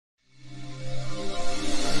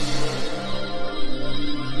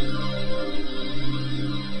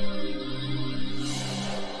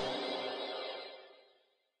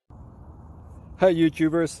Hey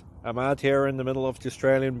YouTubers, I'm out here in the middle of the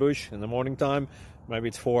Australian bush in the morning time. Maybe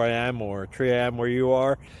it's 4 a.m. or 3 a.m. where you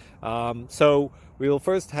are. So we'll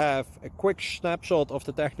first have a quick snapshot of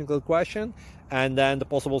the technical question and then the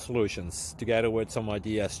possible solutions, together with some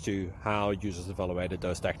ideas to how users evaluated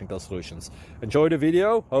those technical solutions. Enjoy the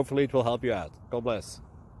video, hopefully it will help you out. God bless.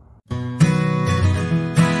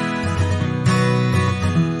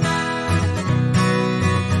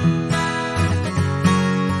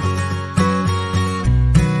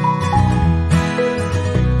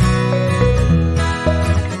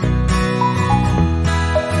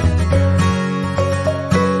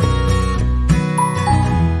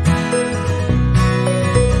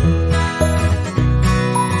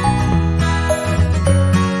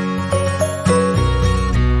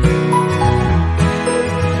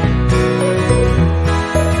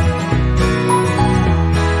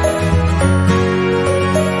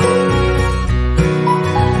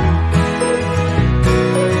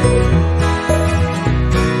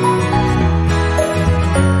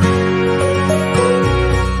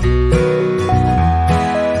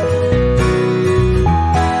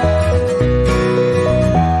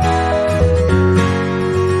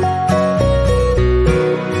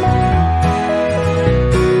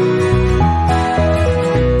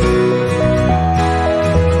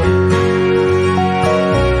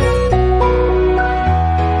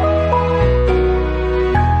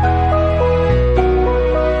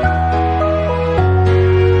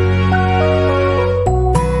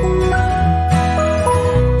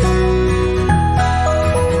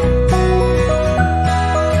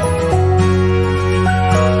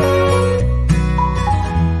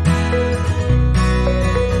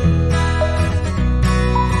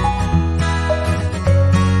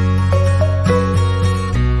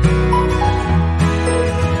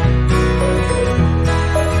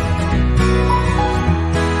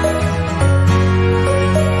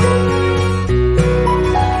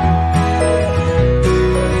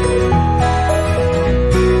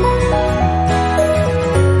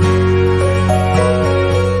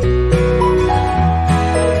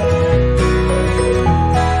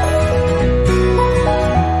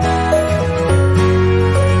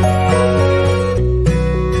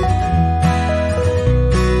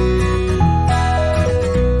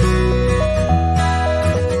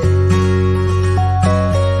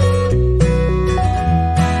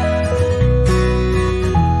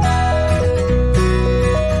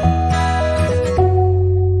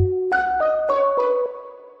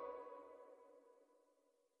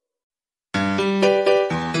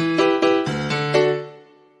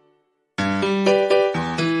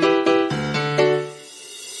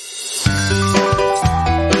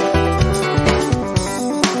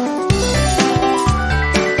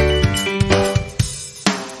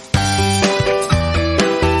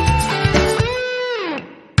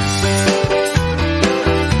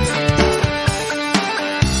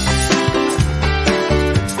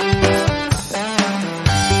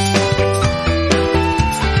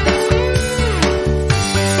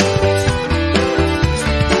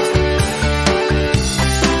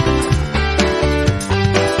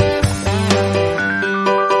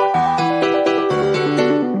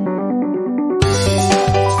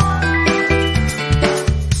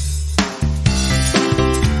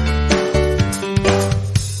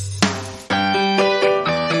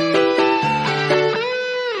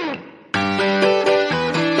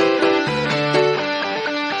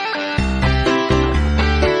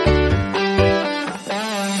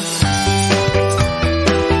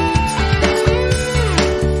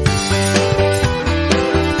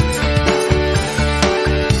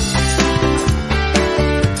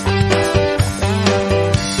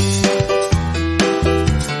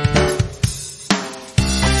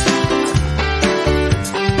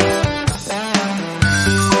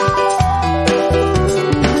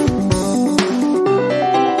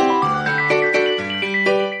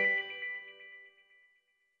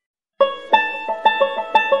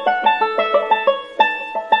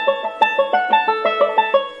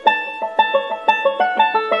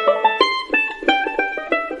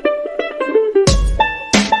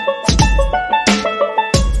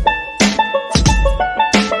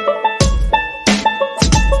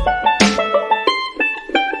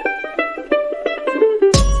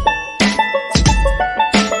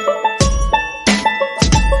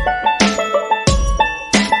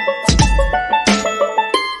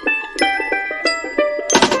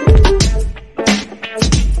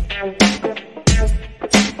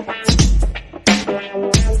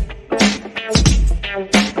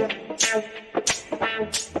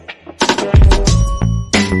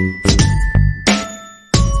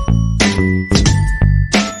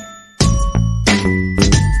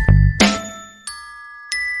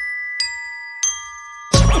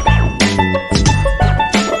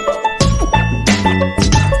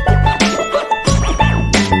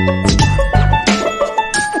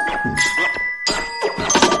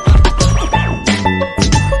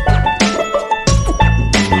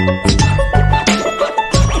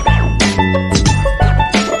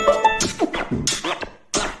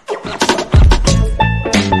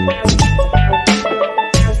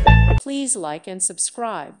 please like and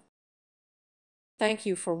subscribe. Thank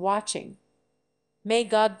you for watching. May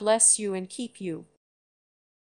God bless you and keep you.